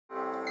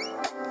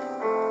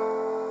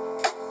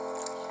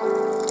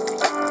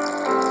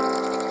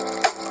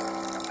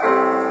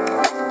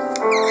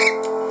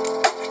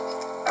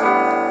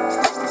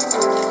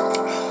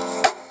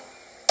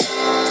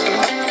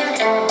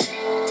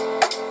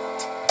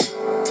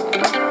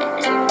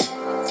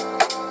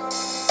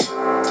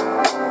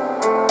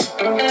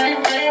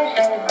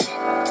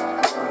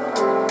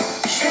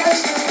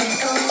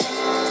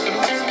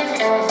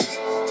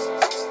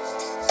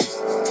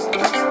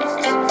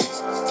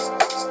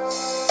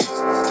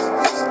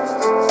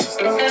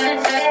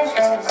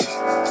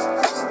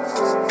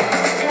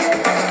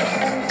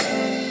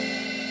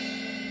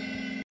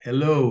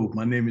Hello,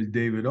 my name is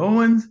David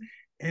Owens,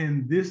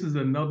 and this is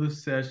another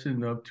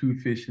session of Two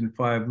Fish and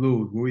Five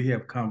Loaves, where we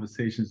have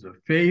conversations of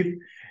faith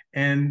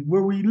and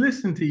where we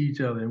listen to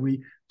each other and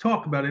we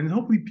talk about it, and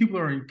hopefully people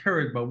are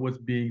encouraged by what's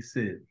being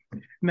said.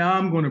 Now,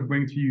 I'm going to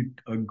bring to you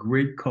a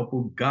great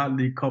couple,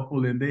 godly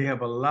couple, and they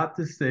have a lot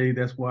to say.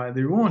 That's why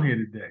they're on here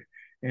today.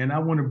 And I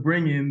want to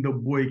bring in the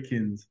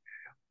Boykins,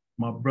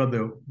 my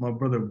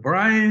brother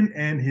Brian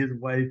and his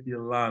wife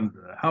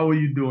Yolanda. How are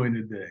you doing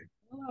today?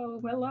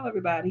 Hello,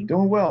 everybody.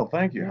 Doing well,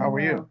 thank you. Doing How are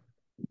you?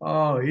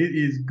 well. Oh, it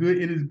is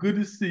good. It is good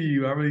to see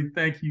you. I really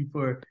thank you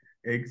for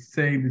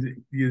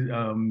saying you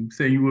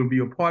want to be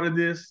a part of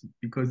this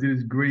because it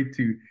is great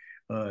to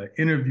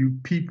interview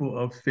people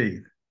of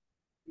faith.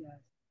 Yes.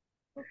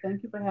 Well,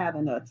 thank you for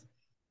having us.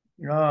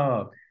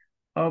 Uh,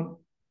 um,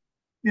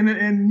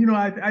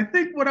 I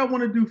think what I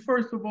want to do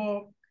first of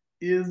all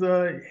is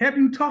have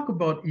you talk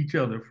about each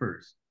other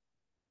first.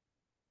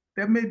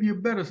 That may be a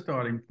better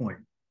starting point.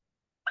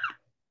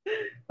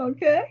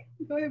 Okay,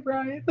 go ahead,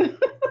 Brian.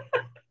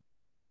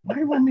 Why do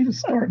you want me to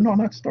start? No, I'm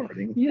not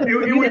starting. Yeah, It,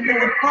 it you would know, it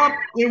would prob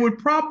it would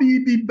probably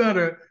be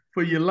better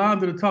for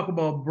Yolanda to talk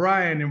about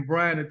Brian and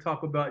Brian to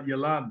talk about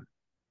Yolanda.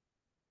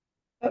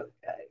 okay.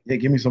 Yeah,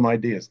 give me some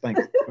ideas.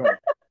 Thanks. Go ahead.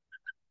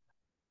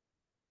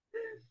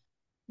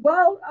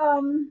 Well,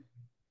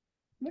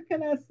 what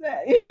can I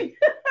say?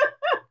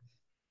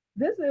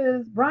 This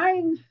is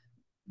Brian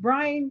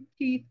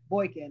Keith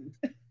Boykin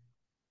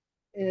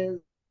is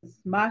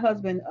my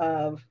husband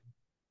of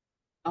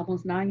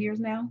almost 9 years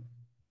now.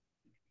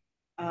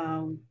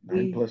 Nine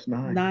We plus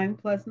nine. 9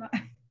 plus 9.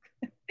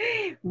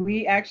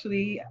 We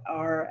actually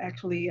are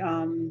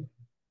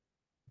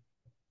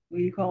what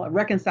do you call it,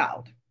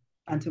 reconciled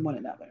unto one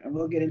another, and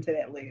we'll get into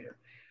that later.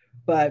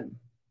 But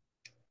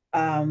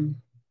um,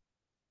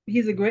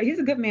 he's a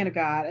good man of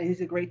God, and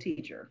he's a great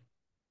teacher.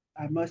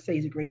 I must say,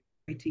 he's a great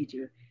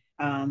teacher.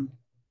 Um,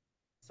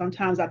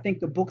 Sometimes I think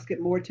the books get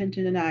more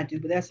attention than I do,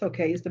 but that's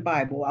okay. It's the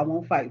Bible. I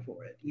won't fight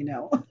for it, you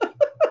know.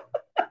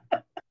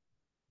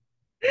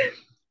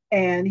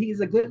 And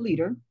he's a good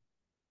leader.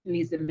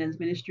 He's the men's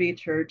ministry at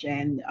church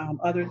and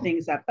other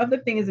things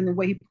in the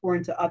way he pour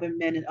into other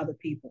men and other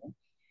people.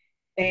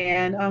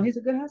 And he's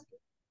a good husband.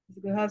 He's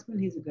a good husband.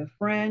 He's a good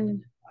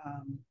friend.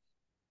 Um,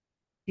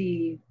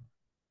 he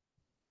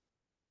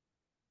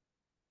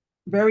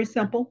very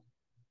simple.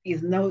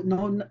 He's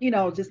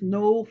just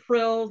no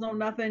frills, no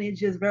nothing. He's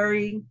just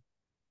very,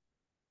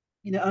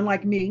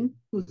 unlike me,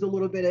 who's a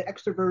little bit of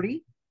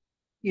extroverty.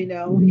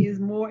 He's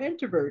more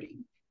introverty.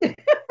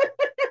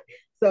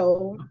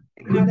 So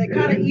it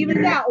kind of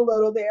evens out a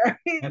little there.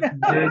 That's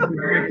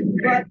very good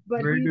mix.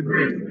 but Very good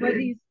mix.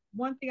 he's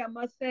one thing I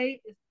must say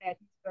is that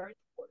he's very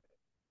supportive.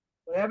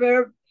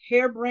 Whatever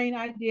harebrained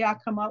idea I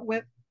come up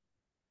with,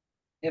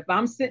 if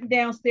I'm sitting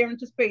down staring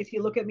into space,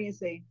 he'll look at me and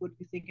say, "What are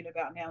you thinking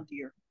about now,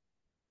 dear?"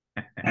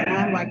 And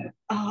I'm like,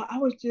 "Oh, I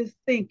was just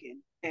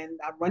thinking." And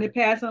I run it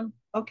past him.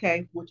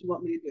 Okay, what you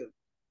want me to do?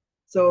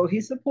 So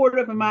he's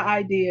supportive of my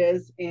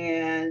ideas,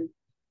 and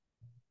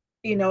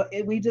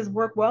we just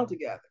work well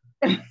together.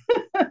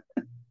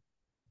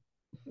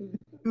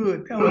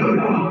 Good.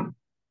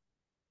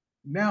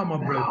 Now, my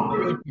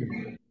brother.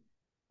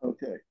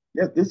 Okay.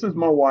 Yes, this is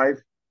my wife,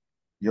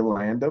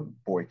 Yolanda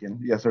Boykin.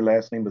 Yes, her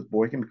last name is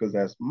Boykin because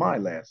that's my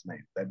last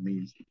name. That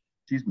means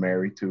she's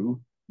married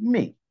to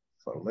me.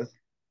 So let's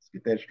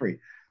get that straight.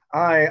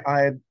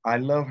 I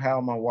love how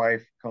my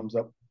wife comes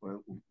up with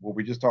what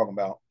we're just talking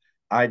about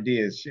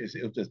ideas. It's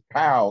just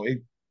pow.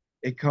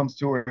 It comes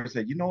to her and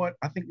say, you know what?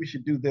 I think we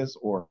should do this,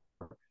 or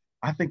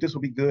I think this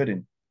will be good,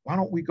 and why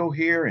don't we go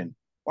here and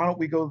why don't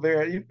we go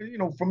there?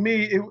 For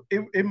me,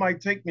 it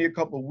might take me a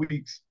couple of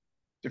weeks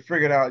to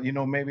figure it out.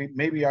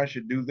 Maybe I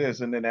should do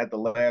this, and then at the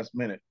last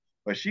minute,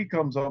 but she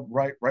comes up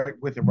right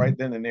with it right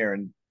then and there,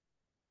 and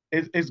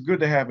it's good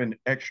to have an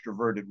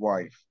extroverted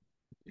wife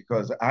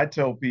because I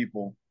tell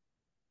people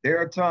there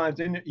are times,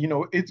 and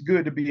it's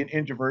good to be an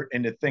introvert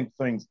and to think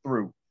things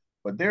through,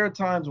 but there are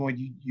times when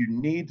you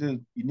need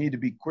to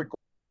be quick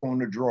on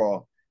the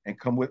draw and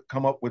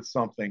come up with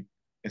something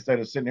instead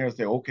of sitting there and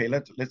say, okay,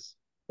 let's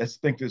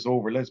think this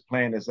over, let's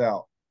plan this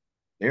out.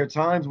 There are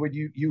times when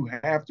you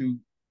have to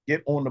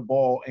get on the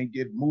ball and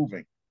get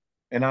moving,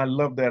 and I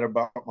love that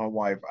about my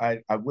wife. I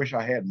wish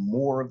I had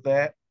more of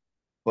that,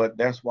 but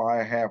that's why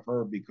I have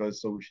her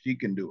because so she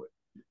can do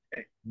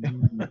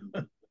Mm,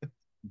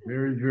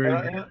 very, it.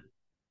 very good.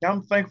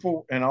 I'm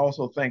thankful, and I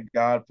also thank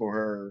God for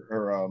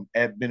her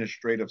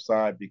administrative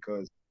side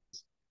because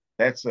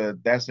that's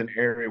an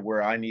area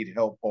where I need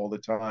help all the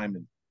time,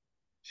 and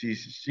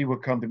she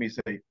would come to me and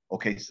say,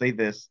 okay, say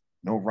this,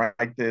 no,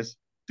 write this,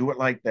 do it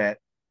like that,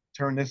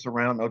 turn this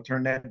around, no,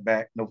 turn that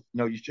back, no,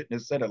 no, you shouldn't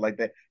have said it like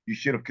that. You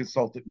should have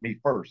consulted me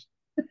first.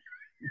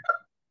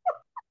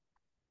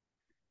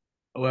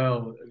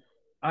 Well,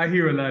 I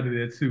hear a lot of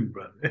that too,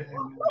 brother.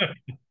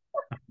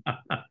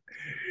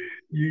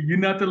 You're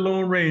not the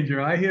Lone Ranger.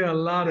 I hear a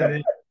lot of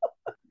that.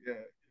 Yeah.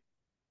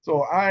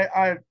 So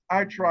I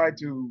try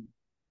to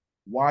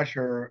watch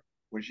her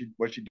when she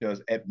what she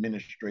does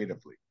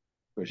administratively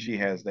because she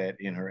has that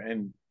in her.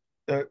 And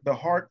the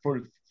heart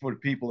for the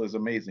people is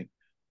amazing.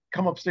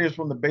 Come upstairs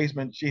from the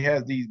basement. She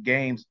has these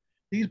games.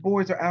 These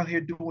boys are out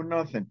here doing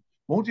nothing.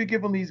 Won't you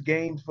give them these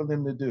games for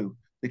them to do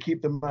to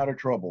keep them out of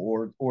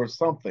trouble or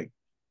something?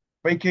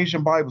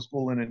 Vacation Bible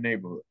school in the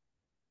neighborhood.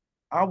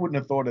 I wouldn't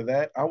have thought of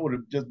that. I would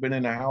have just been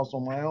in the house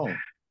on my own.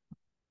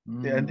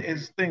 And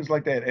it's things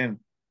like that. And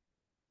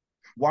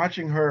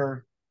watching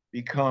her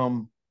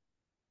become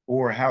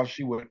or how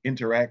she would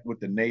interact with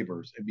the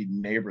neighbors and be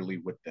neighborly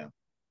with them.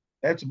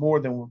 That's more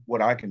than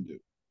what I can do.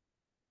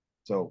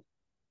 So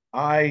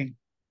I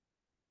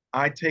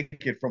I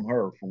take it from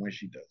her from when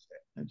she does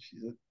that, and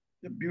she's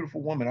a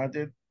beautiful woman. I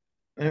did.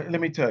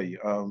 Let me tell you,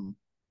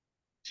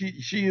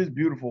 she is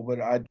beautiful, but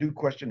I do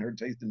question her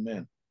taste in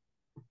men.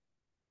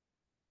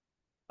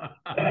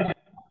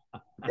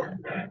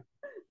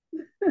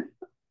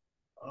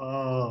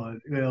 Oh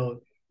well,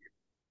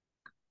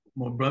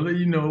 my brother,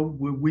 you know,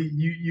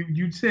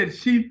 you said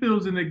she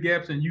fills in the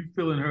gaps and you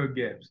fill in her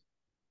gaps.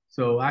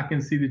 So I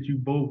can see that you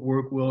both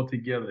work well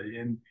together.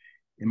 And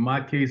in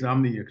my case,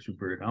 I'm the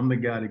extrovert. I'm the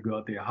guy that go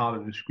out there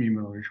hollering and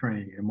screaming on the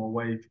train. And my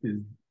wife is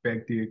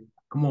back there,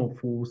 come on,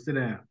 fool, sit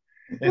down.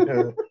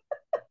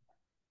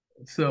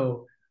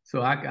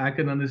 So I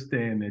can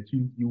understand that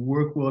you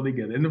work well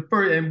together. And the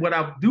first and what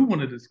I do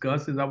want to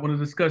discuss is I want to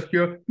discuss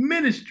your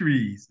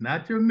ministries,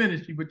 not your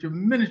ministry, but your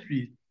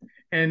ministries.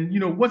 And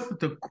you know, what's at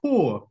the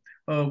core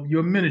of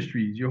your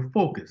ministries, your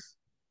focus?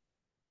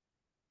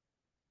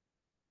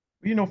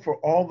 You know, for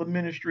all the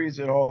ministries,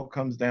 it all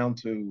comes down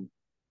to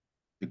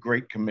the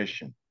Great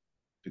Commission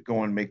to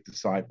go and make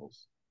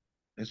disciples.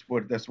 That's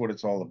what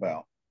it's all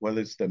about.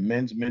 Whether it's the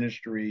men's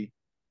ministry,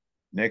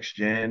 next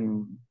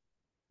gen,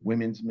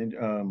 women's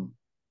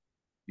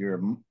your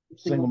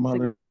single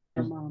mother,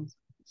 moms.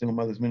 single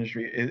mothers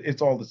ministry.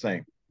 It's all the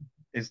same.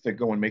 It's to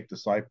go and make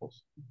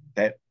disciples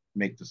that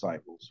make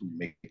disciples who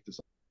make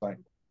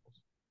disciples.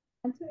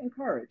 And to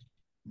encourage,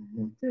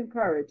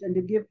 Mm-hmm. and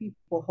to give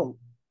people hope.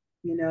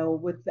 You know,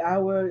 with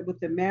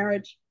the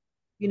marriage,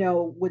 you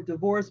know, with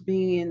divorce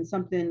being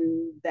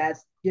something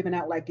that's given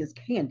out like it's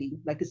candy,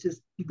 like it's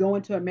just you go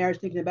into a marriage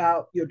thinking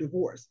about your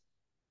divorce.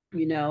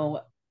 You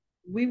know,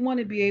 we want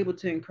to be able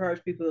to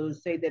encourage people to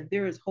say that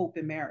there is hope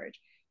in marriage.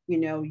 You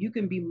know, you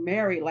can be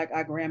married like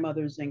our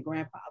grandmothers and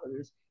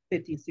grandfathers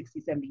 50,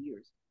 60, 70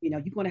 years. You know,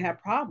 you're going to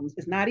have problems.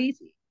 It's not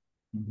easy,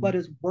 Mm-hmm. but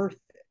it's worth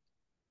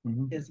it.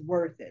 Mm-hmm. It's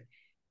worth it.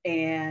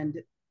 And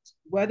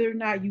whether or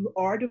not you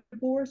are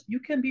divorced, you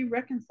can be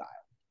reconciled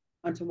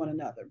unto one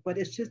another. But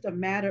it's just a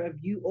matter of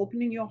you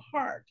opening your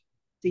heart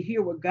to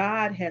hear what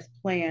God has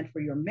planned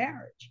for your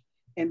marriage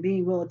and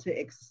being willing to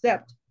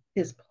accept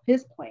his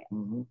plan,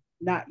 Mm-hmm.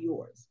 not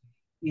yours.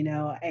 You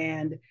know,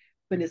 and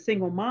when the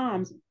single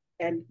moms,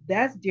 and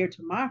that's dear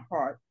to my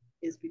heart,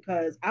 is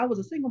because I was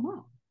a single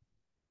mom.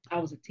 I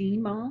was a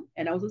teen mom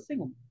and I was a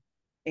single mom.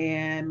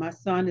 And my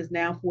son is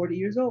now 40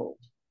 years old,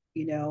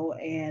 you know,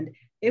 and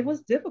it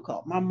was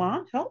difficult. My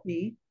mom helped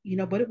me, you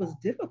know, but it was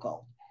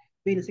difficult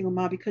being a single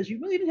mom because you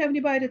really didn't have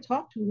anybody to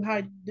talk to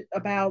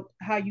about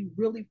how you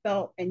really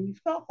felt, and you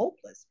felt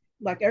hopeless.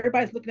 Like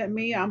everybody's looking at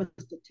me, I'm a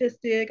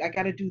statistic. I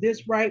got to do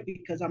this right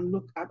because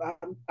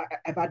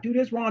if I do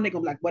this wrong, they're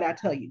gonna be like, what I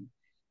tell you,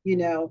 you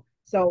know.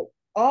 So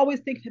always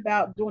thinking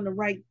about doing the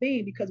right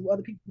thing because of what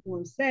other people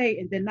want to say,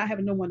 and then not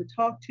having no one to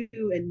talk to,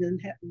 and then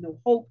have no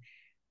hope.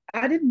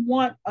 I didn't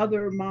want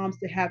other moms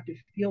to have to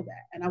feel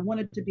that. And I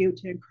wanted to be able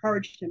to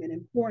encourage them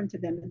and pour into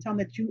them and tell them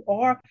that you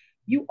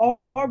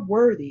are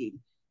worthy.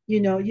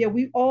 You know, yeah,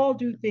 we all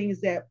do things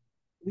that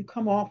we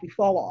come off, we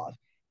fall off,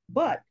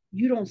 but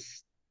you don't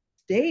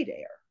stay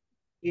there.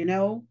 You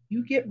know,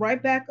 you get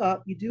right back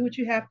up, you do what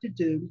you have to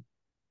do,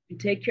 you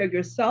take care of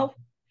yourself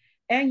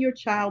and your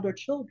child or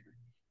children.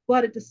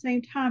 But at the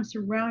same time,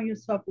 surround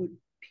yourself with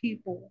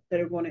people that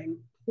are going to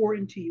pour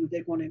into you,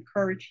 they're going to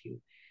encourage you.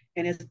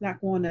 And it's not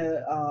going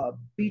to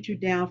beat you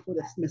down for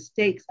the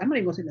mistakes. I'm not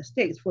even going to say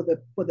mistakes for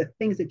the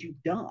things that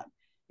you've done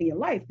in your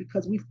life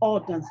because we've all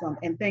done some.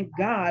 And thank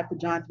God for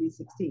John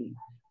 3:16.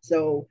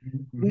 So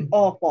we Mm-hmm.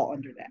 all fall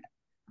under that.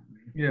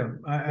 Yeah,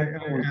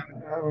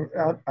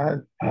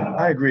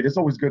 I agree. It's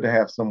always good to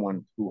have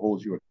someone who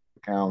holds you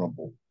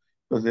accountable,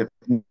 because if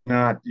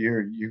not,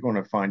 you're going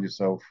to find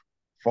yourself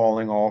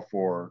falling off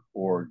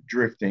or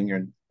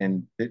drifting,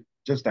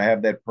 just to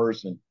have that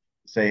person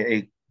say,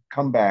 "Hey,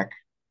 come back.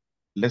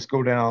 Let's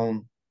go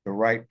down the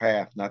right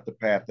path, not the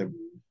path that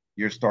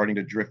you're starting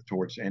to drift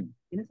towards." And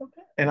it's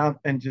okay.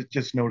 And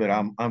just know that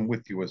I'm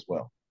with you as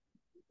well.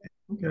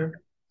 okay.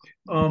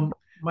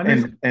 My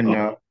next.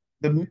 And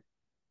the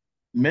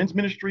men's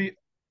ministry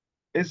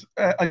is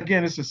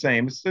again, it's the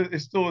same.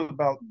 It's still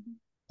about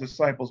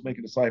disciples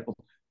making disciples,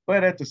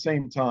 but at the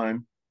same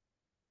time,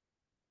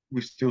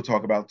 we still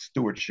talk about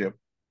stewardship,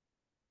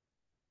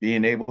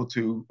 being able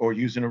to or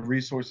using a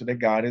resource that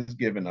God has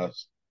given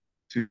us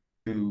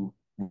to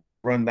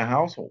run the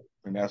household,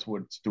 and that's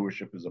what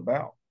stewardship is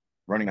about.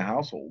 Running a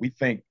household. We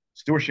think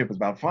stewardship is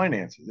about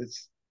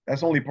finances.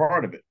 That's only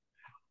part of it.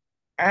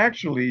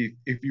 Actually,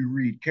 if you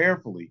read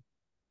carefully,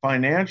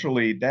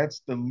 financially,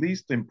 that's the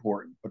least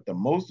important, but the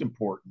most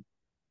important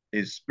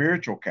is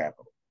spiritual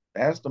capital.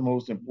 That's the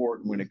most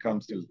important when it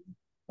comes to.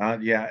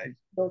 Yeah,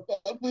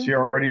 she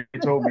already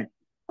told me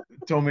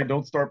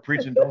don't start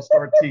preaching, don't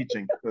start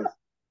teaching,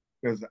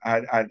 because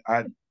I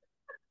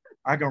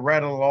can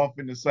rattle it off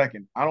in a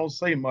second. I don't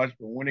say much,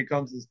 but when it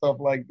comes to stuff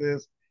like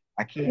this,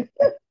 I can't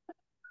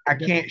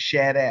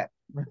shut up.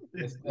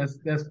 That's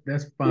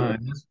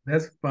fine.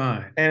 That's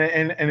fine.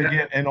 And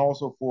again, and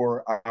also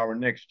for our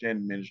next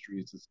gen ministry,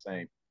 it's the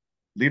same.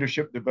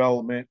 Leadership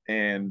development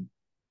and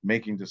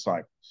making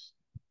disciples.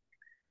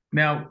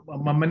 Now,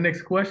 my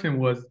next question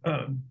was,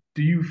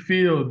 do you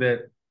feel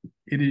that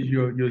it is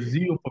your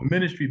zeal for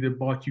ministry that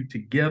brought you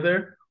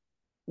together,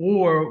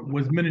 or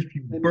was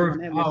ministry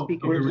birthed out?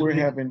 We're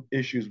having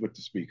issues with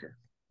the speaker.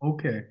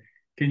 Okay.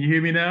 Can you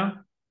hear me now?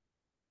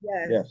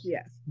 Yes.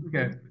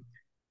 Okay.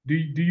 Do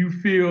you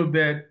feel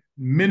that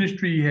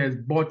ministry has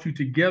brought you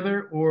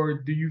together, or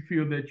do you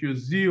feel that your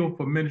zeal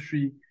for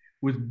ministry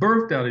was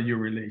birthed out of your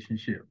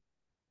relationship?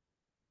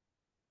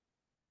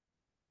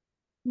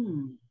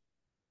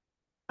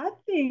 I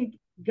think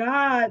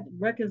God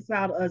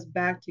reconciled us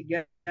back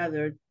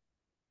together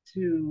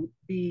to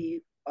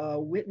be a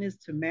witness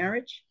to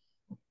marriage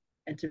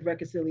and to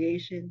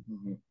reconciliation,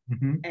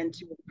 and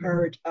to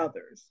encourage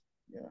others.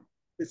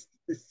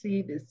 To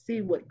see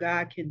what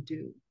God can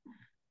do,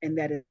 and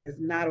that it is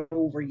not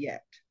over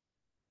yet.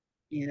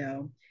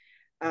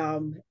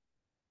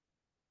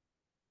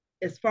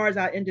 As far as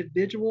our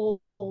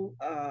individual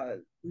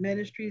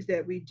ministries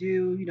that we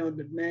do,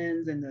 the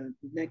men's and the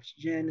next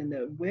gen and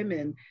the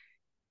women,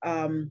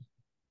 I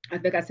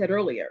think I said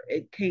earlier,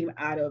 it came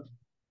out of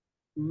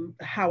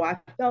how I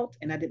felt,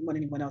 and I didn't want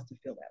anyone else to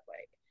feel that way.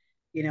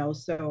 And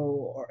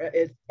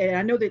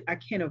I know that I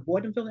can't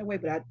avoid them feeling that way,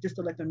 but I just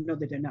to let them know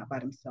that they're not by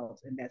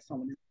themselves and that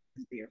someone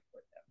is there for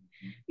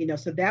them.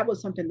 So that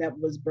was something that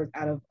was birthed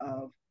out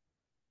of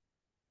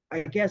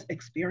I guess,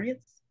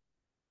 experience,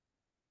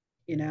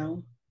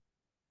 and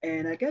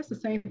I guess the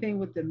same thing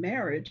with the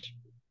marriage.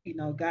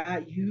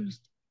 God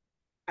used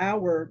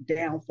our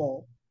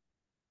downfall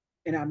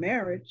in our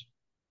marriage,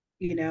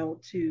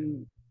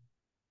 to,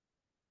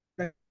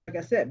 like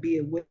I said, be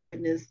a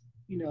witness,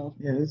 Yeah,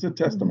 it's a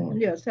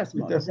testimony. Yeah, it's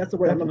testimony. That's the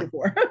word I'm looking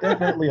for.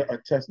 Definitely a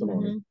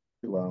testimony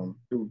to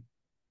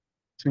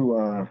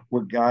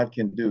what God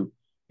can do.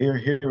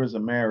 Here is a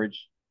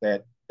marriage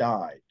that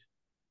died,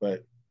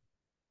 but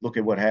look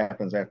at what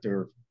happens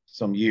after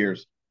some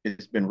years.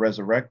 It's been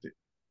resurrected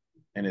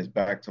and it's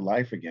back to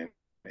life again.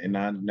 And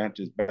not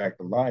just back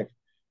to life,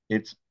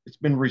 it's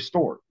been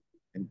restored.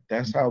 And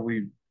that's how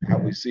we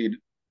see it.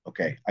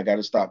 Okay, I got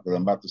to stop because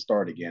I'm about to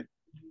start again.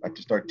 I have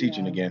to start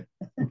teaching again.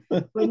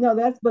 But no,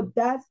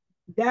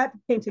 that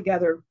came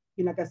together.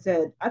 Like I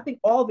said, I think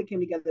all of it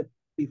came together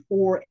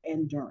before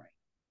and during.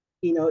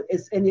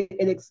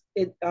 It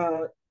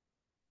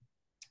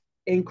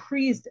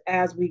increased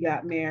as we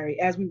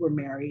were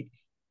married.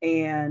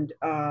 And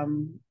my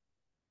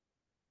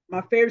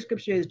favorite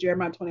scripture is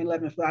Jeremiah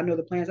 20:11. For I know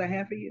the plans I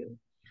have for you.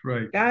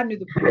 Right. God knew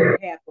the plans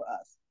He had for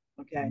us.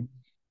 Okay.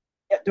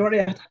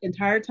 During the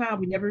entire time,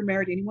 we never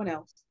married anyone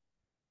else.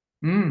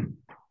 I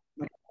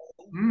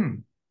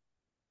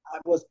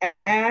was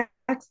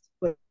asked,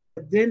 but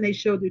then they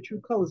showed the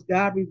true colors.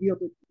 God revealed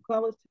the true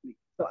colors to me.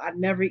 So I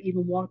never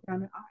even walked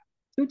down the aisle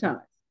 2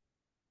 times.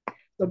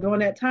 So during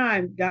that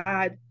time,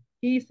 God,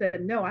 He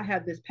said, no, I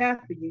have this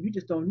path for you. You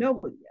just don't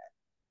know it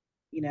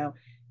yet.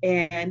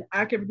 And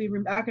I can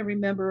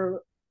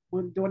remember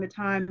during the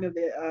time of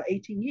the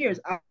 18 years,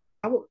 I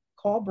would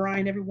call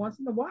Brian every once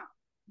in a while.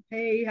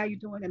 Hey, how you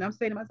doing? And I'm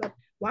saying to myself,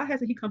 why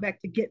hasn't he come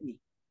back to get me?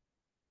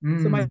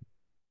 So my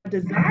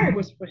desire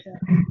was for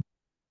him.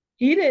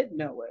 He didn't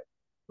know it,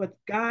 but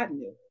God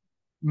knew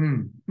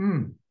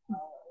it.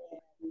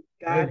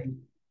 God,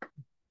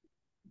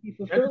 He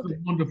fulfilled it. That's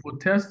a wonderful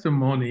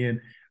testimony.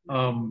 And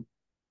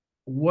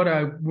one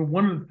of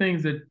the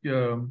things that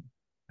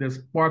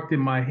sparked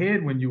in my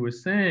head when you were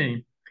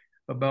saying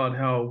about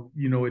how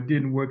it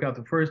didn't work out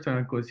the first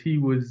time because he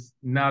was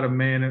not a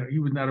man of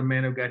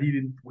God.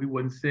 He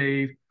wasn't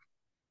saved.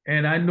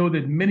 And I know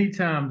that many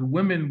times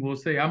women will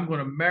say, I'm going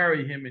to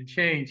marry him and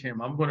change him.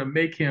 I'm going to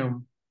make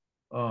him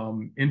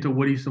into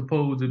what he's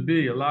supposed to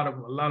be. A lot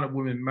of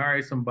women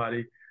marry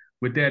somebody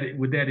with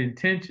that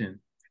intention.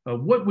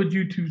 What would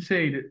you two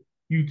say that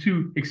you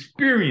two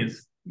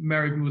experienced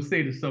married people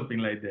say to something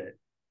like that?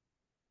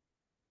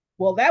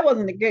 Well, that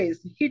wasn't the case.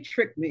 He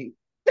tricked me.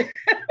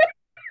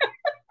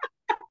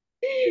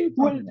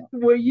 when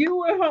you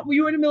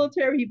were in the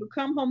military, he would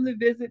come home to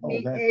visit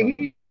me, and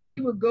he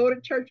would go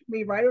to church with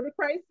me right on the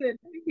Christ Center.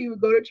 He would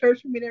go to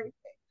church with me and everything.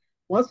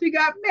 Once we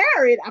got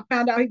married, I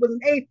found out he was an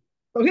atheist,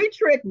 so he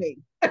tricked me.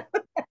 I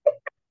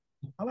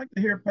like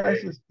to hear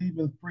Pastor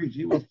Stevens preach.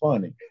 He was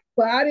funny.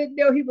 But I didn't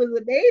know he was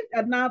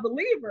a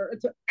non-believer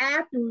until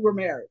after we were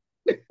married.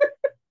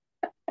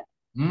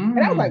 And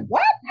I was like,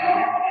 what?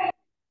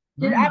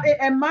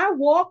 And my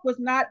walk was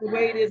not the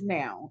way it is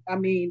now. I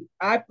mean,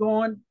 I've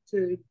gone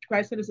to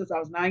Christ Center since I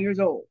was 9 years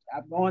old.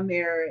 I've gone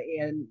there,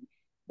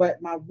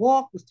 but my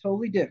walk was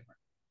totally different.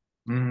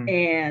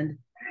 And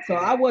so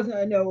I wasn't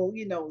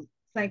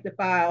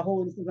sanctify,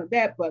 holiness, things like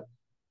that. But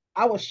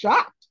I was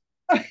shocked,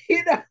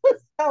 you know.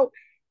 So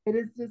it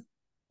is just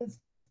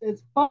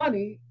it's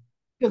funny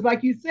because,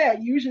 like you said,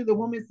 usually the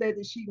woman said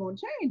that she gonna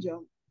change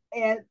him,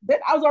 and then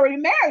I was already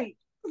married,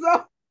 so I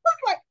was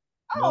like,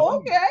 oh, No.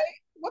 okay,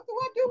 what do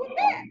I do with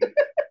that?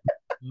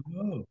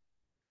 Oh.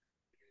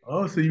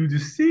 Oh, so you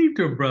deceived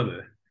your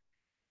brother.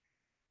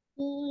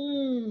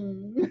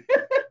 Mm.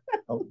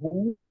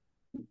 Who?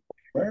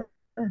 Where?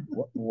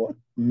 What?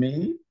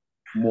 Me?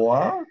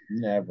 Moi?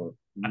 Never.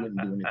 We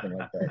wouldn't do anything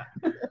like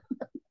that.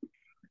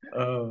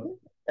 Uh,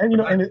 And you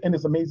know, and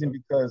it's amazing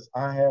because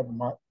I have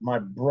my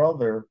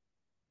brother.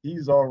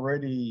 He's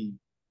already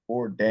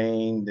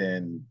ordained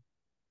and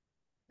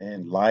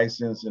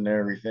licensed and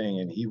everything,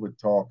 and he would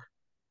talk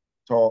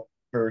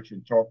church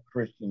and talk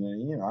Christian,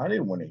 and you know, I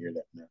didn't want to hear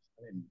that mess.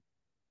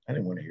 I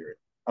didn't want to hear it.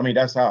 I mean,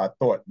 that's how I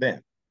thought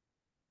then.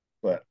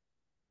 But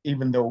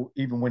even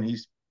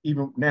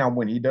now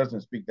when he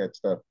doesn't speak that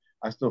stuff,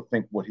 I still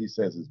think what he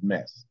says is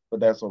mess. But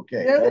that's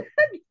okay.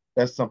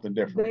 That's something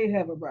different. They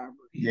have a rivalry.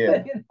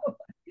 Yeah. You know?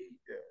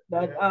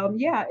 But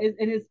yeah, and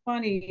it's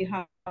funny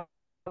how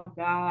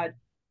God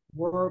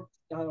worked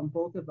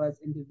both of us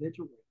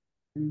individually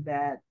in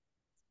that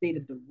state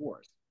of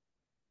divorce,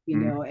 you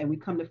know, and we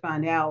come to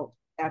find out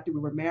after we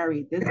were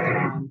married this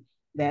time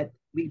that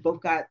we both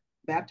got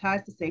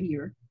baptized the same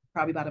year,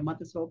 probably about a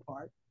month or so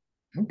apart.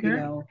 okay. You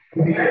know,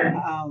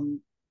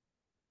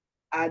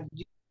 I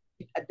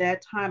at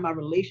that time my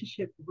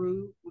relationship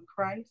grew with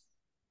Christ.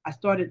 I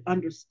started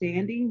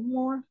understanding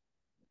more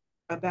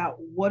about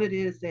what it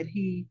is that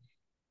he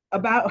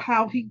about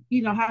how he,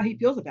 you know, how he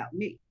feels about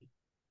me.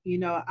 You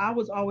know, I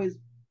was always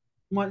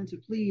wanting to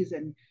please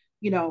and,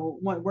 you know,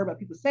 want to worry about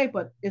people say,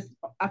 but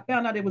I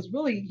found out it was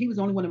really he was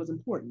the only one that was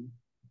important.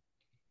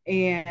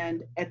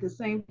 And at the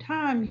same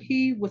time,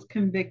 he was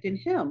convicting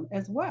him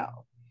as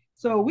well.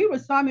 So we were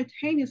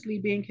simultaneously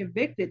being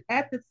convicted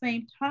at the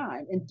same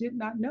time and did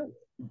not know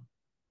it.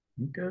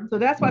 Okay. So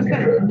that's why I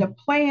said the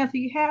plans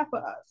he had for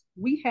us,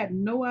 we had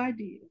no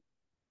idea.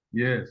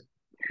 Yes.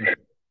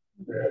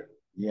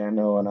 Yeah, I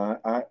know. And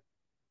I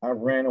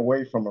ran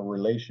away from a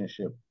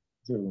relationship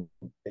too.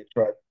 They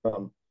tried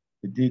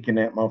the deacon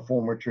at my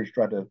former church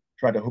tried to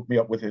hook me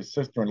up with his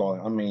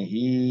sister-in-law. I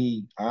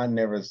mean, I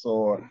never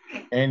saw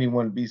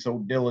anyone be so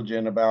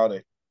diligent about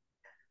it.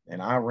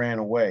 And I ran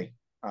away.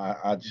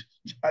 I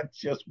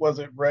just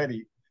wasn't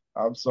ready.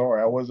 I'm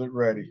sorry, I wasn't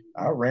ready.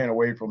 I ran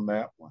away from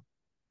that one.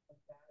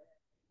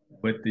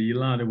 But the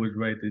Yolanda was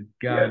right that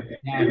God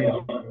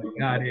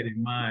had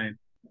in mind.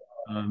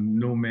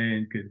 No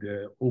man could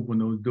open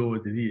those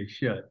doors that He had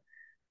shut.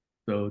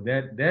 So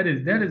that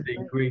is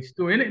a great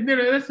story, and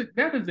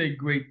that is a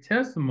great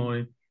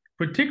testimony,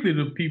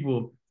 particularly to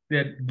people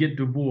that get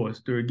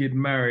divorced or get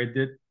married.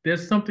 That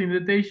there's something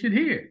that they should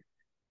hear.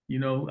 You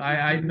know,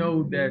 I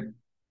know that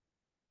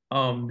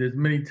there's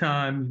many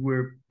times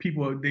where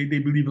people they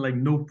believe in like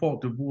no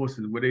fault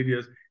divorces, where they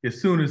just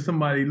as soon as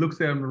somebody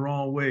looks at them the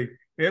wrong way,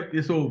 yep,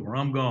 it's over,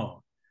 I'm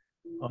gone.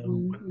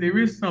 But there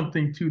is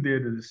something to there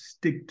to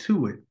stick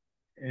to it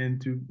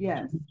and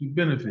Yes. to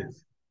benefits.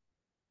 Yes.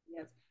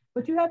 Yes.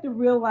 But you have to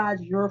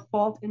realize your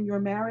fault in your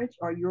marriage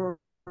or your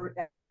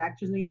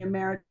actions in your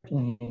marriage.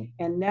 Mm-hmm.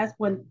 And that's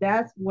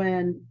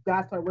when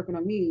God started working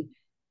on me.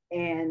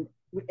 And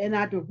in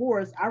our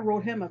divorce, I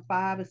wrote him a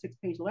 5 or 6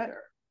 page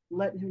letter,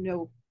 letting him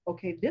know,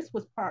 okay, this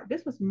was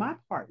my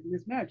part in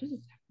this marriage. This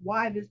is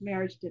why this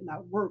marriage did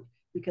not work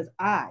because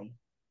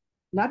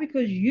not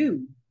because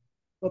you,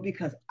 but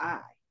because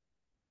I.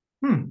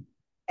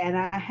 And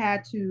I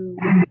had to,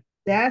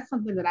 that's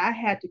something that I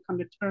had to come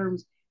to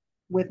terms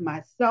with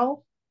myself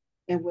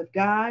and with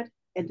God,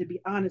 and to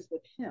be honest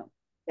with Him,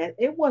 that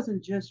it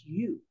wasn't just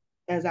you,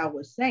 as I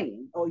was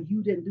saying, oh,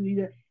 you didn't do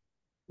either.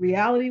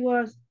 Reality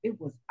was, it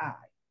was I.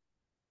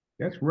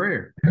 That's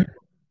rare.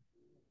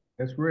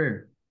 That's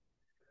rare.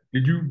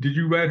 Did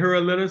you write her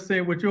a letter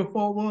saying what your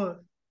fault was?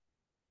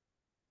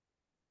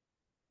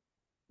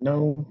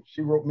 No,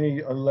 she wrote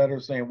me a letter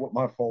saying what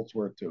my faults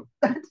were too.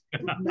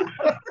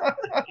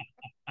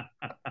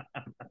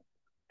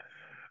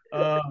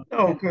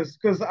 No,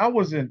 because I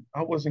wasn't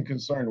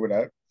concerned with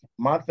that.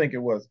 My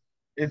thinking was,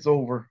 it's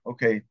over.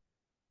 Okay,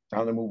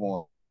 time to move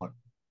on.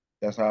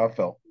 That's how I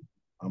felt.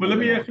 But let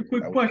me ask you a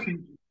quick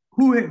question.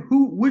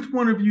 Which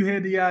one of you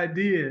had the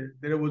idea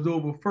that it was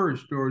over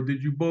first, or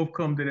did you both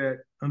come to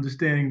that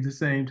understanding at the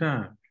same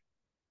time?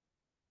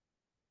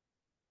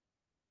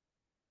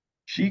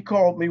 She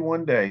called me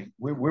one day.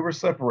 We were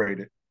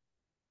separated,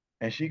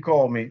 and she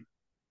called me,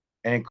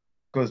 and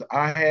because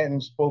I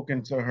hadn't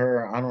spoken to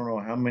her, I don't know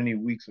how many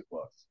weeks it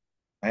was.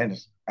 I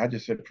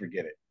just said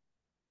forget it,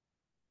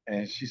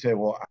 and she said,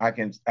 "Well, I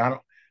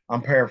don't.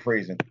 I'm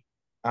paraphrasing.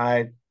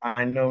 I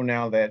know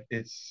now that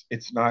it's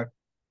not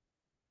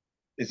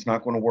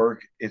going to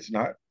work. It's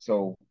not.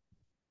 So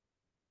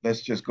let's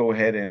just go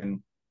ahead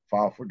and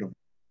file for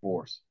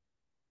divorce."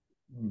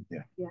 Yeah.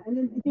 Yeah, and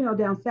then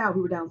down south,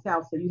 we were down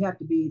south, so you have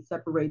to be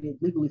separated,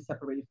 legally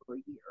separated for a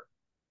year,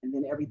 and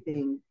then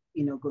everything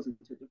goes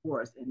into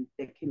divorce. And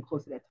they came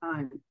close to that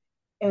time,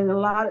 And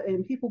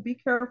and people be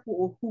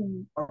careful of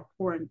who are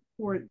pouring,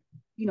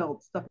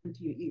 stuff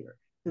into your ear.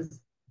 Because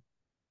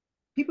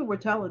people were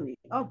telling me,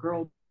 oh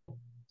girl,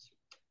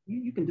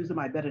 you can do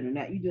somebody better than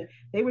that.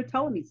 They were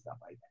telling me stuff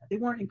like that. They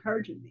weren't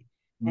encouraging me.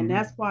 And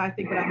that's why I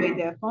think when I made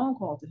that phone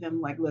call to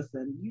him, like,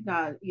 listen,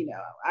 I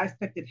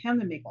expected him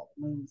to make all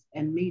the moves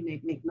and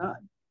me make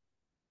none.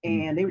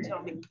 And they were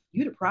telling me,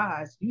 you the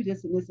prize, you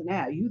this and this and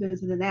that, you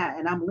this and that.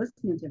 And I'm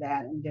listening to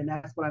that. And then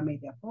that's what I made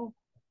that phone call.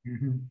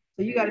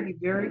 So you got to be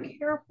very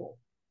careful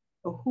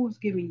of who's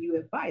giving you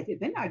advice.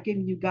 If they're not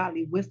giving you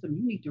godly wisdom,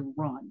 you need to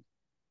run.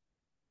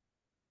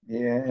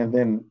 Yeah, and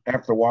then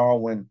after a while,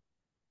 when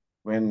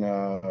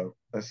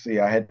let's see, we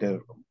had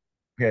to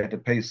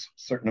pay a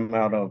certain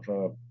amount of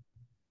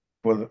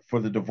for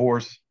the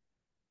divorce,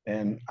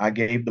 and I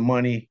gave the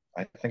money.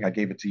 I think I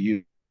gave it to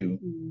you,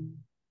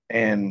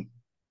 and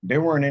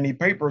there weren't any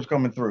papers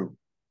coming through.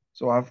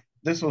 So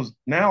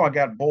now I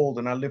got bold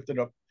and I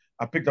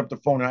picked up the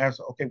phone and I asked,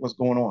 okay, what's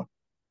going on?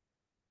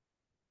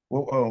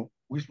 Well,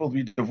 we supposed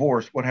to be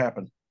divorced. What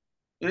happened?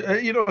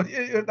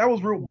 That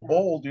was real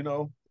bold.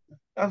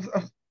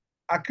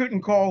 I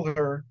couldn't call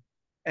her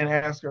and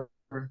ask her,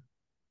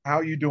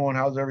 how you doing?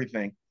 How's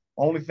everything?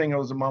 Only thing that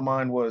was in my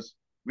mind was,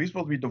 we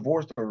supposed to be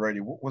divorced already.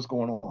 What's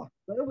going on?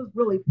 So it was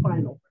really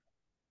final.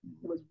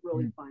 It was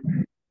really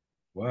final.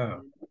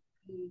 Wow.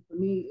 For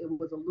me, it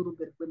was a little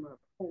bit of glimmer of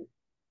hope,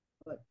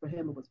 but for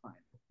him, it was final.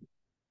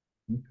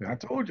 Okay. I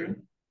told you,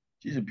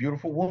 she's a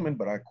beautiful woman,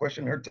 but I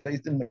question her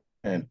taste in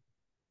men.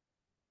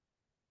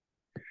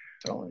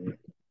 Telling you.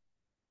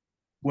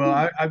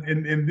 Well,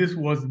 and this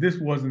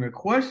wasn't a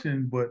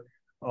question, but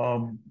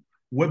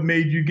what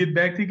made you get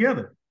back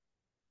together?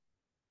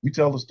 You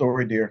tell the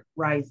story, dear.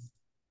 Rice.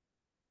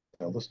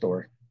 Tell the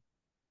story.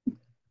 Go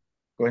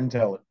ahead and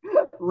tell it.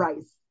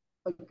 Rice.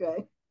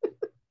 Okay.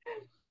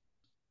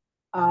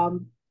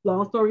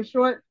 Long story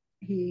short,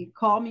 he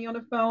called me on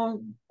the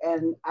phone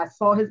and I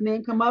saw his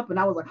name come up and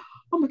I was like,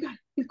 oh my God,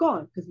 he's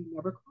gone, because he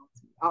never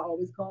calls me. I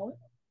always call him.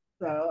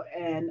 So,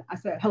 and I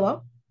said,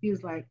 hello. He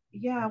was like,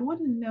 yeah, I want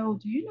to know,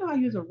 do you know how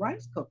to use a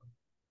rice cooker?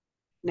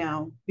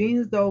 Now, being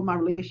as though my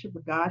relationship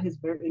with God has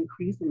very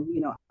increased, and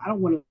I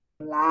don't want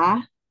to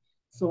lie.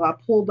 So I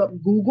pulled up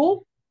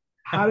Google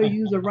how to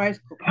use a rice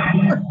cooker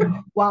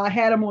while I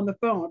had him on the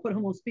phone. I put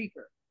him on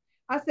speaker.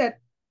 I said,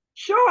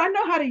 sure, I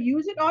know how to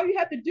use it. All you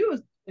have to do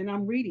is, and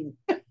I'm reading.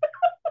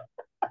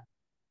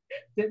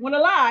 Didn't want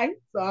to lie,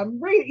 so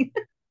I'm reading.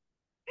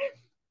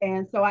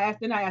 And so I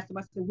asked him, I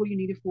said, what do you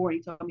need it for? And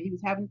he told me he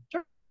was having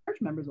church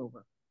members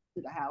over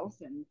to the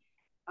house. And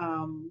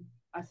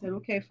I said,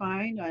 okay,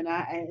 fine.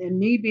 And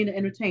me being an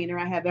entertainer,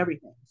 I have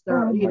everything. So,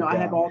 I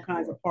have all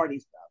kinds of party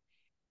stuff.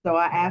 So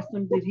I asked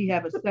him, did he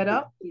have a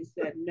setup? He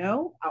said,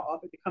 no. I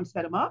offered to come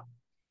set him up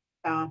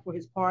for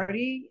his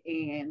party.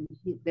 And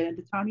then at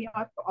the time he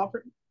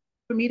offered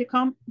for me to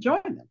come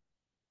join them.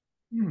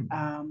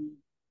 I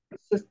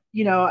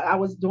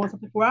was doing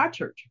something for our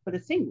church, for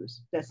the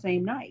seniors, that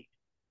same night.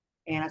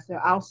 And I said,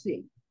 I'll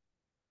see.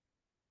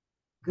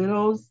 Good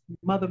old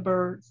Mother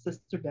Bird,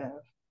 Sister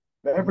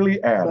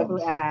Beverly Adams.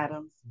 Beverly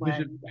Adams.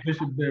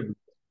 Bishop Beverly.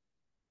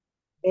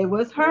 It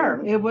was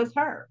her. It was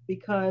her,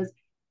 because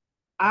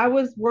I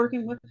was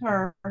working with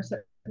her,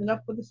 setting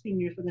up for the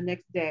seniors for the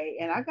next day,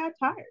 and I got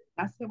tired.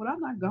 I said, well, I'm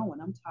not going.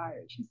 I'm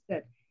tired. She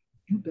said,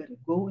 you better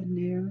go in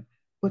there,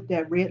 put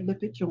that red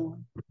lippage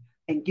on,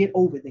 and get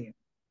over there.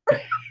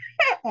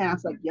 And I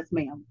was like, yes,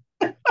 ma'am.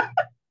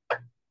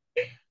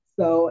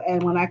 So,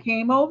 and when I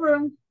came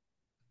over,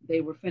 they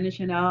were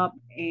finishing up,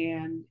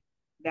 and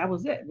that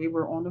was it. We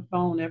were on the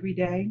phone every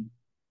day,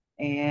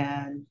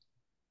 and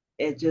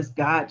we just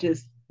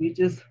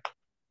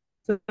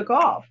took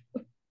off.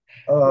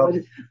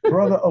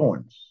 Brother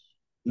Owens,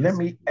 let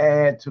me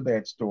add to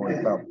that story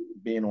about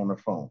being on the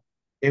phone.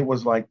 It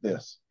was like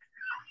this.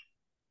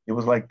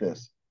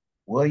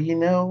 Well,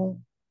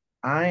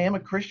 I am a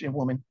Christian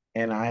woman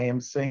and I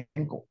am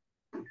single.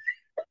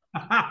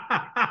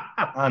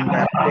 I'm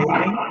not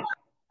dating.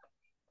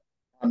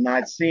 I'm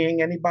not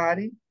seeing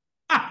anybody.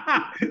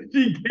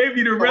 She gave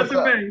you the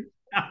resume.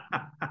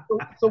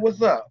 So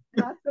what's up?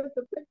 I sent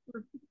the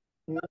picture.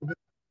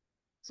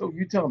 So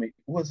you tell me,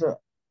 what's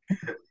up?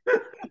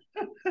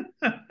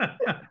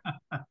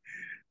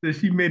 So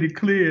she made it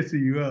clear to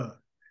you,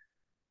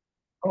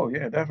 Oh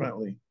yeah,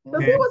 definitely.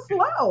 Because he was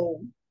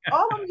slow.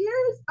 All them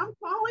years, I'm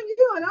calling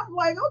you, and I'm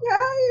like, okay.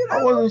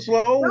 I wasn't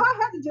slow. No, I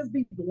had to just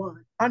be blunt.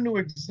 I knew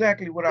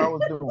exactly what I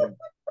was doing.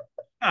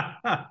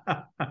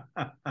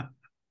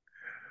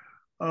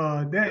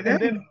 And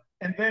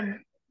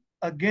then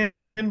again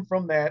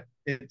from that,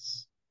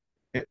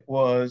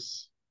 we're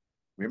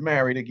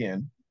married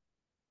again,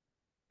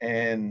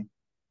 and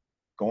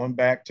going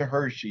back to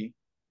Hershey,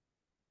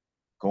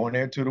 going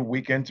there to the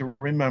weekend to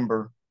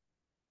remember,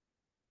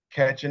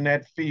 catching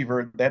that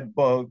fever, that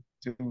bug,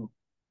 to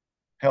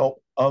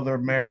help other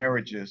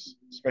marriages,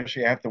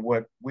 especially after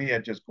what we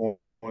had just gone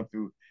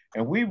through.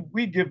 And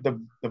we give the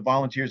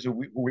volunteers who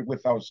we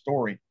with our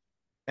story,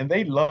 and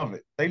they love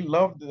it. They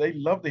love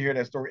to hear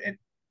that story. And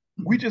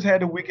we just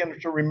had a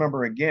weekend to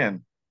remember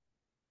again.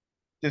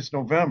 this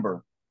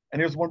November.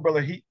 And there's one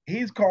brother,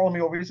 he's calling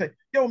me over. He said,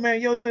 yo, man,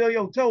 yo,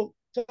 tell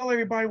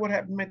everybody what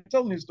happened, man.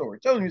 Tell them your story.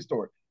 Tell them your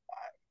story.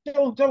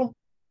 Tell them.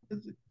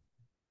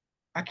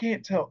 I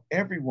can't tell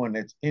everyone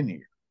that's in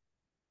here,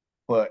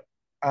 but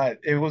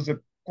it was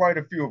quite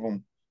a few of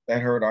them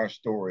that heard our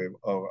story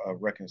of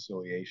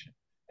reconciliation.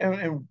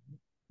 And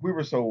we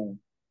were so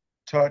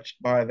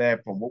touched by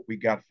that from what we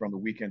got from the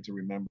Weekend to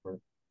Remember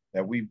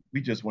that we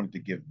just wanted to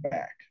give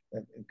back.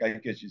 I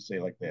guess you say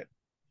like that,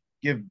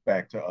 give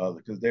back to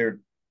others because they're,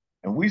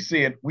 and we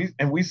see it.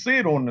 We see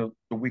it on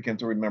the Weekend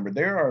to Remember.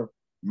 There are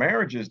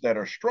marriages that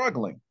are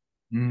struggling.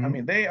 I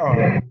mean, they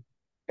are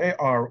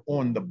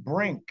on the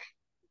brink.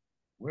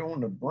 We're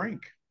on the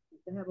brink.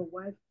 To have a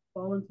wife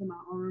fall into my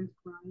arms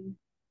crying.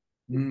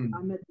 Mm.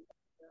 I'm at the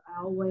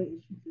alleyway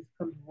and she just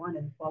comes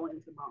running, falling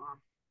into my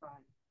arms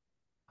crying.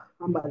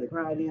 I'm about to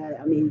cry there.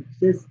 I mean,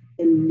 just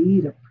in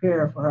need of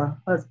prayer for her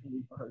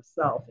husband, for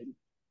herself, and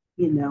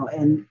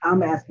and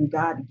I'm asking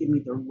God to give me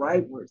the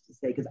right words to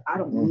say because I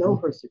don't know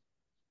her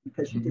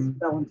because she just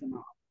fell into my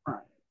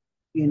arms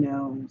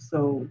crying.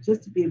 So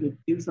just to be able to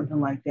do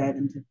something like that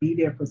and to be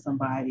there for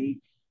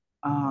somebody,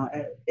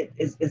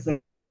 it's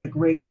a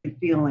great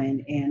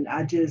feeling, and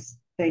I just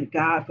thank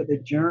God for the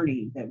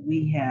journey that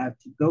we have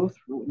to go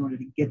through in order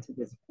to get to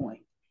this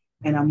point.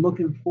 And I'm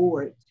looking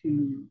forward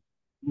to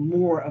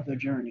more of the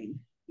journey,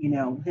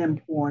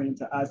 him pouring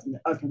into us and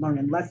us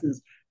learning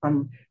lessons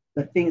from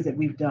the things that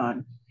we've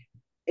done.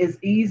 It's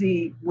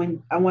easy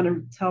when I want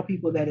to tell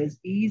people that it's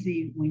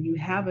easy when you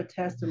have a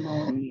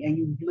testimony and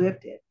you've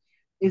lived it.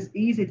 It's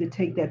easy to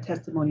take that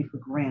testimony for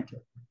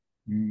granted.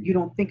 You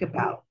don't think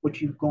about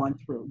what you've gone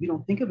through. You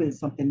don't think of it as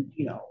something,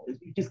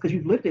 just because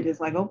you've lived it, it's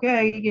like,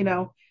 okay,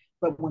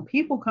 But when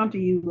people come to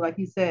you, like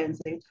you said, and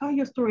say, tell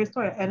your story,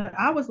 and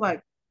I was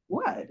like,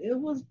 what?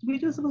 We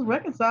just was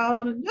reconciled.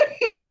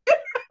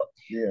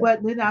 Yeah.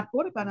 But then I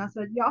thought about it and I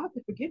said, y'all have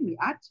to forgive me.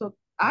 I took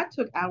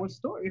our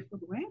story for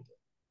granted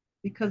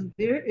because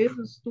there is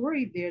a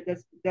story there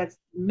that's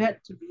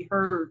meant to be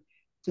heard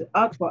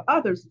for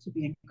others to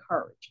be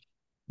encouraged.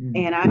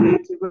 And I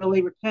had to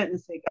really repent and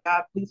say,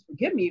 God, please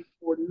forgive me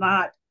for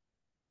not,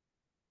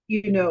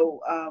 it's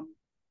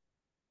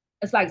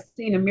like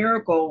seeing a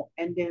miracle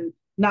and then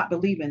not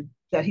believing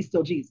that he's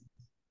still Jesus.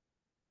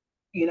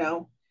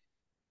 You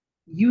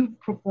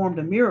performed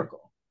a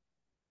miracle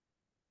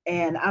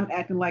and I'm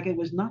acting like it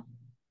was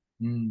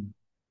nothing.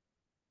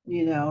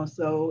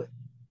 So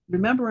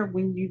remember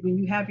when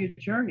you have your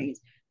journeys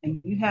and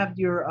you have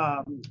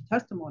your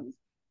testimonies,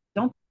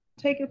 don't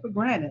take it for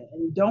granted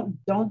and don't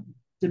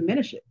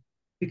diminish it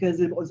because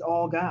it was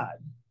all God.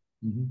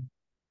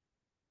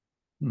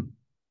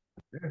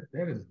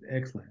 That is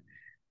excellent.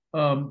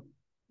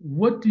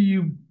 What do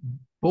you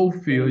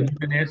both feel? You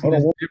can answer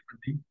this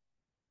differently.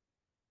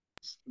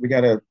 We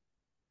gotta.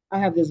 I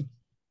have this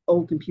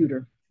old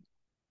computer.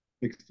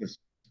 Fix the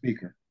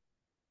speaker.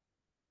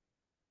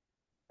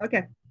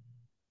 Okay.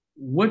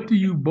 What do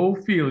you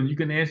both feel? You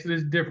can answer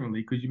this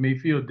differently because you may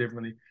feel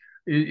differently.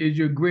 Is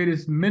your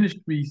greatest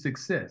ministry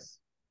success?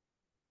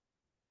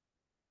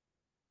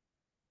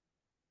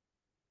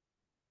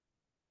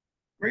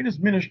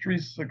 Greatest ministry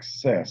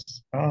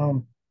success.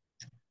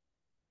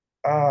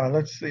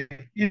 Let's see.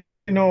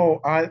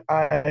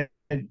 I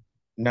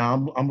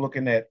now I'm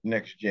looking at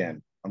next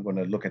gen. I'm going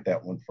to look at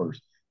that one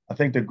first. I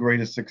think the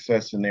greatest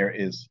success in there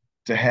is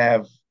to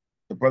have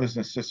the brothers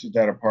and sisters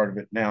that are part of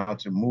it now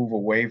to move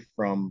away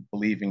from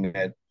believing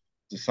that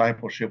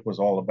discipleship was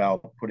all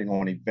about putting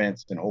on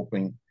events and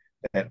hoping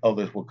that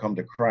others will come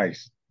to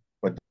Christ.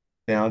 But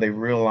now they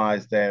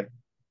realize that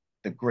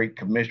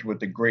what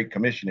the Great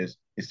Commission is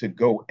to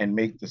go and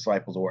make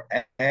disciples, or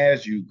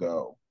as you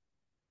go,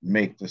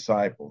 make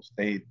disciples.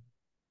 They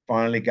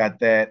finally got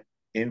that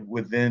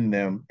within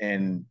them,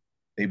 and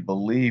they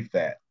believe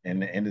that,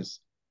 and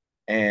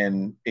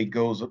it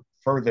goes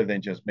further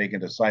than just making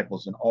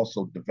disciples and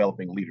also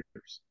developing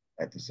leaders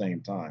at the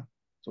same time.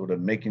 So they're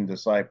making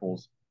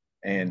disciples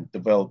and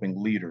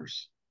developing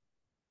leaders.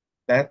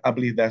 That I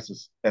believe that's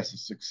a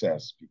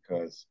success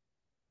because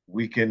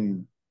we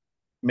can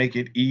make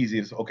it easy.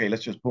 It's okay.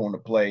 Let's just put on a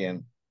play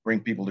and bring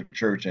people to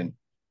church and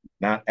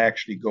not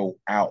actually go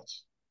out.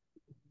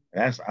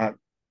 I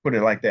put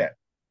it like that.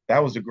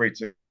 That was a great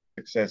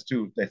success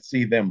too. That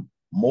see them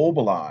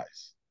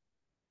mobilize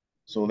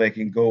so they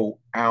can go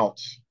out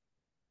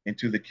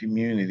into the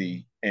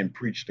community and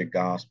preach the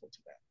gospel to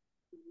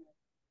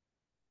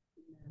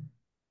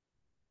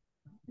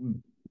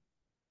them.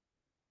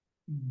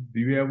 Do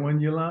you have one,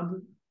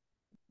 Yolanda?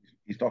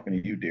 He's talking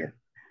to you, dear.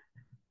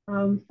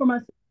 For my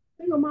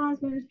single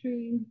moms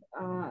ministry,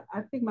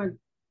 I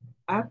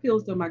feel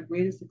as though my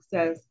greatest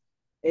success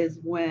is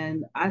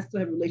when I still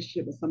have a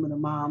relationship with some of the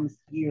moms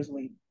years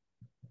later.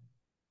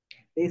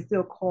 They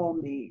still call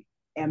me,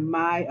 and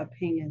my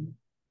opinion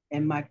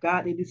and my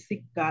they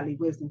seek godly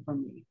wisdom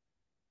from me,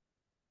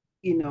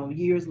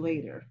 years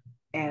later.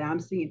 And I'm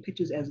seeing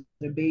pictures as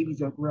their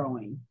babies are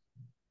growing,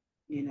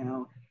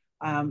 and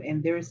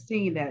they're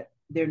seeing that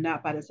they're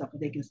not by themselves, but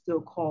they can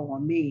still call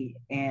on me.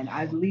 And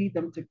I lead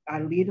them,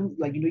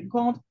 like, you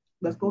call them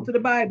Let's go to the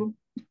Bible,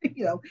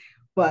 you know.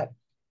 But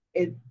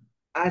it,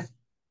 I,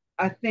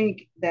 I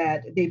think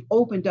that they've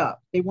opened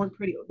up. They weren't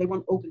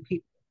open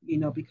people, you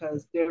know,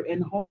 because they're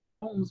in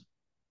homes,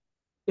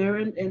 they're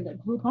in the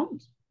group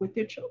homes with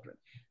their children,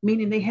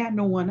 meaning they had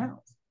no one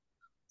else.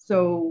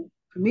 So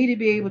for me to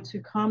be able to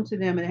come to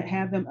them and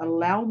have them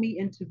allow me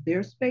into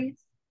their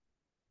space,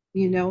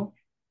 you know,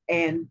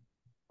 and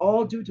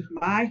all due to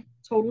my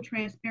total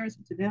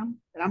transparency to them,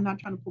 that I'm not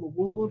trying to pull the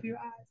wool over your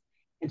eyes,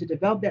 and to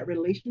develop that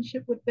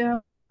relationship with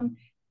them,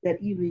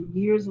 that even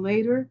years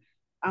later,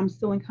 I'm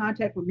still in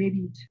contact with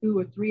maybe two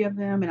or three of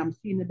them, and I'm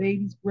seeing the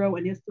babies grow,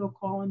 and they're still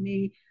calling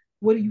me.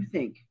 What do you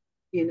think?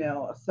 You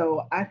know,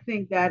 so I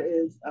think that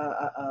is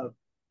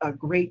a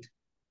great.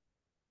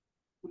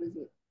 What is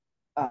it?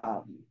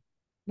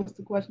 What's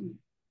the question?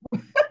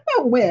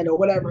 Win or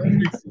whatever.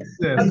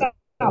 Success.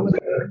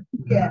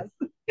 Yes.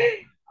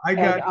 I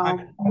got.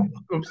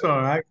 I'm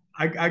sorry.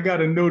 I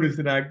got a notice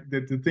that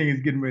the thing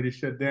is getting ready to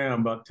shut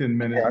down about 10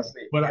 minutes. Yeah, I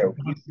see. But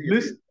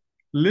Yeah,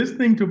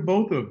 listening to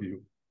both of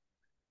you,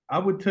 I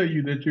would tell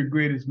you that your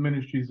greatest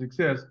ministry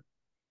success,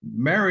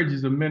 marriage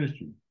is a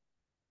ministry.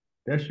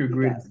 That's your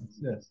greatest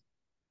success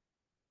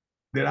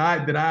that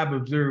I've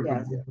observed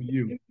from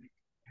you.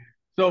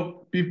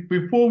 So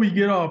before we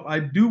get off, I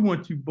do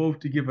want you both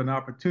to give an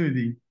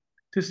opportunity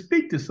to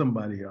speak to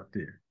somebody out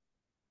there,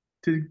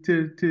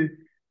 to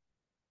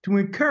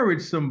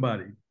encourage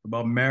somebody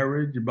about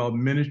marriage, about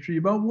ministry,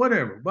 about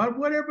whatever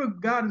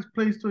God has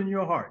placed on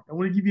your heart. I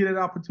want to give you that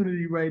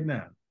opportunity right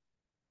now.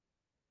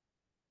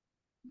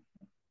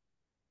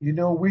 You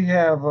know, we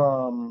have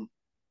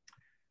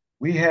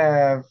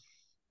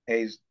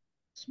a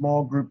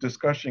small group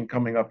discussion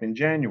coming up in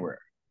January.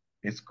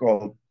 It's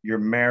called Your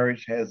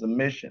Marriage Has a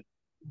Mission.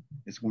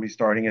 It's going to be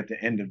starting at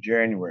the end of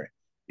January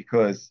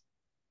because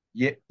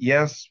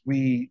yes,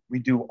 we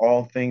do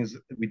things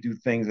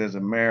as a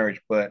marriage,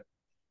 but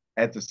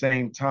at the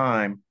same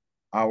time,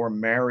 our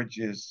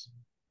marriages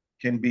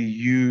can be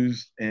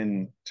used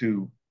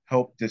to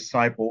help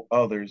disciple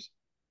others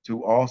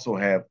to also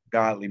have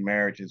godly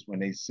marriages the when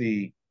they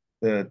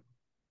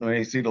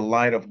see the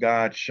light of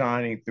God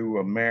shining through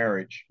a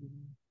marriage.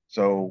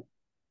 So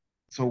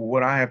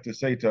what I have to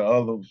say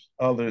to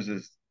others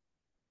is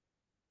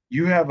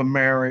you have a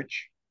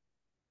marriage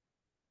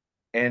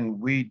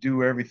and we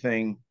do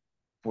everything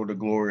for the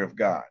glory of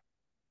God.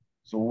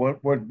 So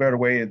what better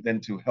way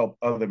than to help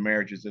other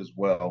marriages as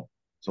well,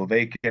 so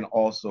they can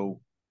also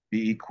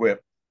be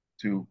equipped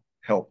to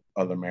help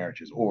other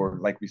marriages, or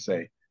like we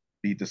say,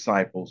 be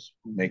disciples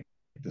who make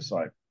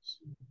disciples.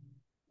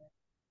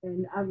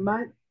 And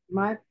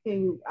my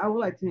thing I would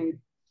like to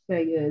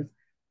say is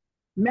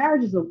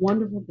marriage is a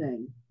wonderful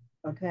thing.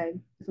 Okay,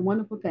 it's a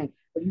wonderful thing,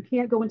 but you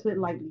can't go into it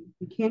lightly.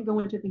 You can't go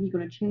into it thinking you're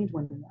going to change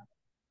one another.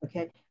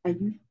 Okay,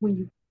 and when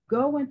you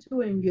go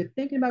into it and you're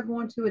thinking about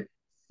going to it,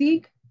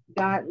 seek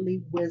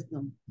godly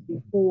wisdom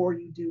before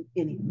you do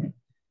anything.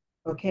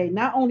 Okay,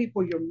 not only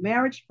for your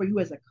marriage, for you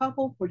as a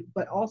couple,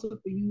 but also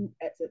for you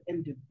as an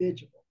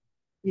individual.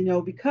 You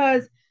know,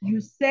 because you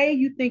say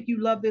you think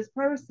you love this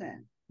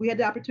person. We had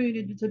the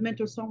opportunity to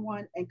mentor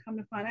someone and come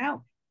to find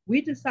out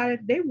we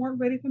decided they weren't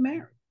ready for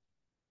marriage.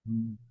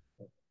 Mm.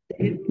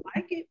 They didn't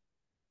like it.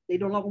 They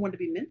no longer want to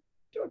be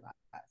mentored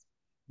by us.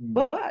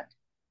 Mm. But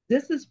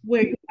this is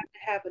where you have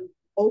to have an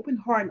open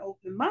heart and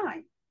open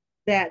mind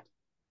that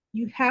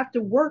you have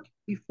to work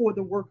before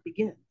the work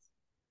begins.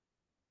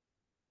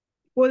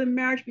 Before the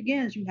marriage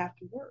begins, you have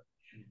to work.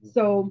 Mm-hmm.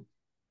 So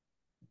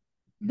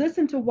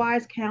listen to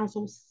wise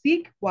counsel,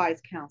 seek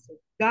wise counsel,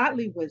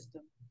 godly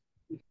wisdom,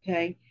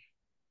 okay?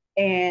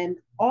 And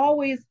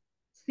always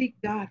seek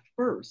God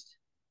first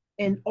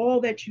in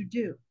all that you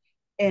do.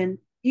 And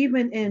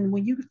even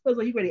when you feel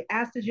like you're ready to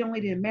ask this young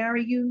lady to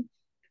marry you,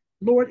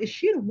 Lord, is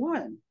she the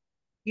one?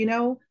 You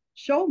know,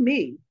 show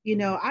me. You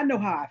know, I know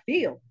how I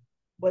feel,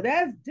 but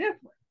that's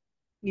different.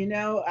 You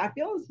know, I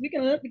feel we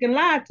can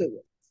lie to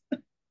it.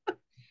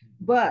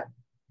 But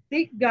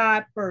seek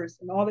God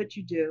first in all that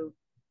you do.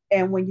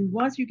 And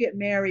once you get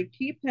married,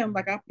 keep him,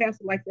 like our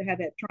pastor likes to have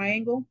that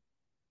triangle.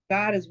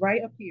 God is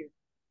right up here.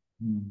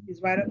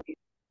 He's right up here.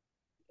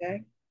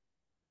 Okay?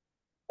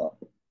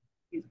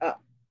 He's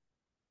up.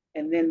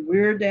 And then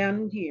we're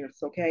down here.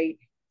 So, okay.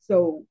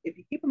 So if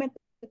you keep him at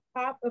the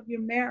top of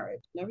your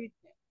marriage and everything,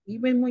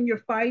 even when you're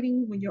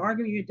fighting, when you're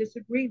arguing your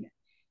disagreement,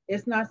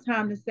 it's not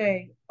time to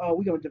say, oh,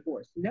 we're going to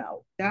divorce.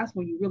 No, that's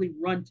when you really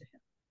run to him.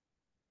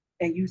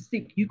 And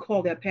you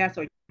call that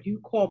pastor, you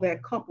call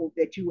that couple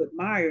that you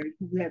admire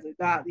who has a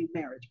godly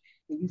marriage,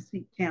 and you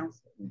seek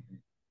counsel.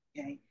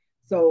 Okay.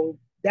 So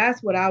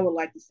that's what I would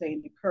like to say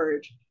and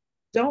encourage.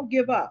 Don't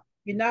give up.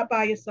 You're not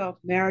by yourself.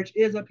 Marriage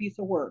is a piece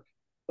of work,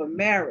 but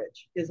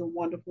marriage is a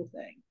wonderful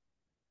thing.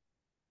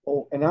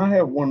 Oh, and I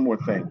have one more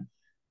thing.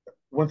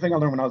 One thing I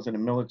learned when I was in the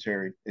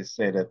military is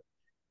say that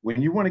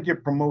when you want to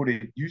get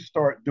promoted, you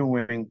start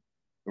doing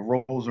the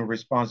roles and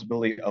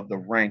responsibility of the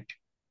rank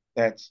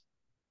that's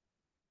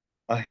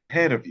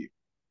ahead of you.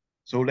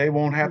 So they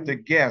won't have to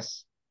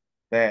guess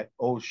that,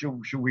 oh,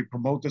 should we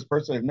promote this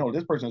person? No,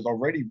 this person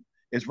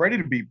is ready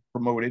to be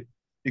promoted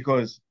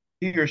because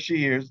he or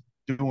she is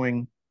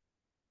doing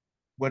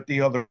what the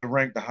other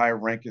rank, the higher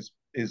rank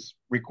is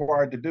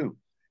required to do.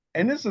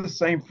 And this is the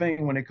same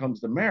thing when it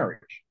comes to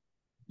marriage.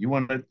 You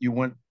want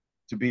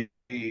to be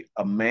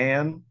a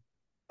man,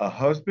 a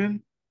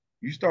husband,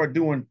 you start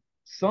doing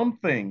some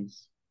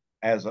things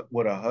as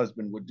what a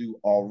husband would do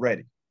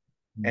already.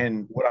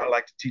 And what I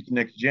like to teach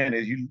next gen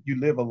is you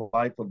live a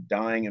life of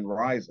dying and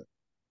rising.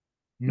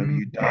 You know,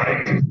 you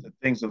die to the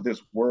things of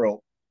this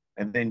world,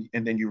 and then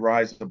you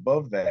rise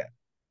above that.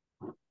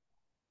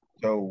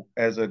 So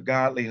as a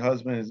godly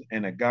husband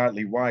and a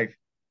godly wife,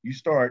 you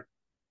start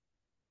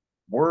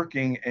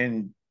working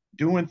and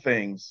doing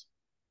things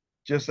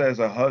just as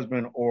a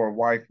husband or a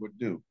wife would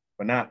do,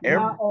 but not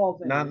all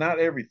things. Not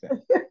everything.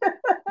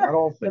 Not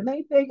all The things.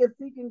 main thing is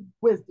seeking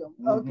wisdom.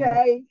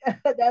 Okay,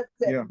 that's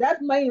it. Yeah.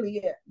 That's mainly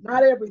it.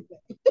 Not everything.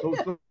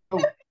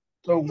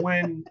 So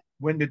when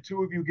the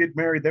two of you get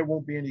married, there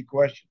won't be any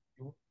question.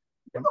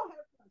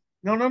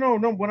 No.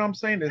 What I'm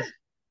saying is,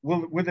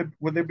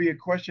 will there be a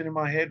question in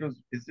my head?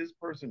 Is this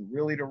person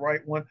really the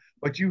right one?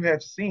 But you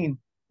have seen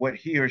what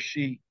he or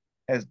she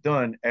has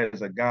done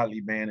as a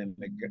godly man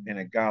and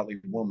a godly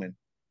woman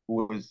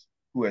who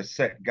has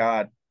set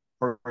God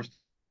first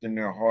in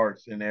their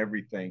hearts and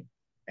everything,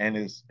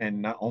 and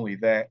not only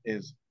that,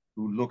 is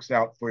who looks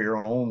out for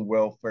your own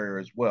welfare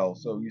as well.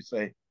 So you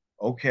say,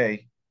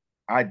 okay,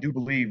 I do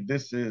believe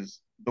this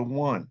is the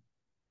one.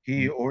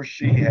 He or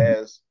she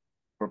has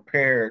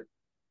prepared,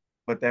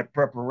 but that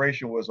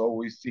preparation was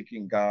always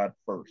seeking God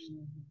first.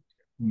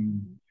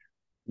 Mm-hmm.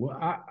 Well,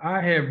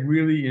 I have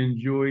really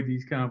enjoyed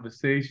these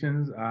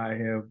conversations.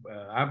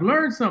 I've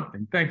learned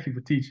something. Thank you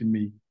for teaching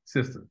me,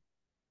 sister.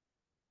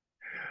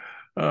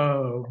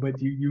 But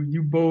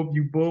you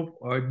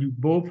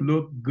both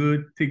look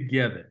good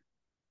together,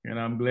 and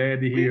I'm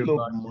glad to hear we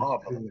look about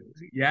marvelous.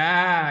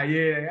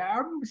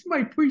 Yeah.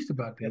 Somebody preached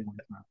about that one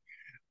time.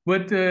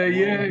 But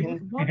yeah,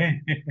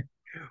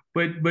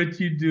 but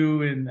you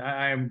do, and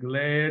I am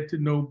glad to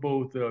know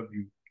both of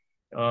you.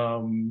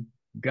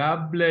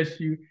 God bless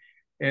you.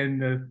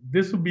 And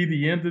this will be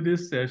the end of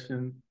this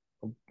session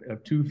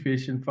of Two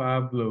Fish and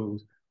Five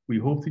Loaves. We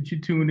hope that you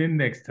tune in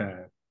next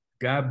time.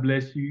 God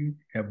bless you.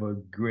 Have a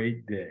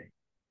great day.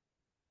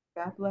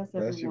 God bless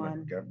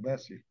everyone. God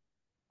bless you.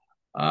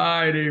 All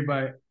right,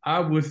 everybody. I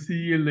will see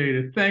you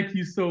later. Thank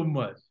you so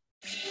much.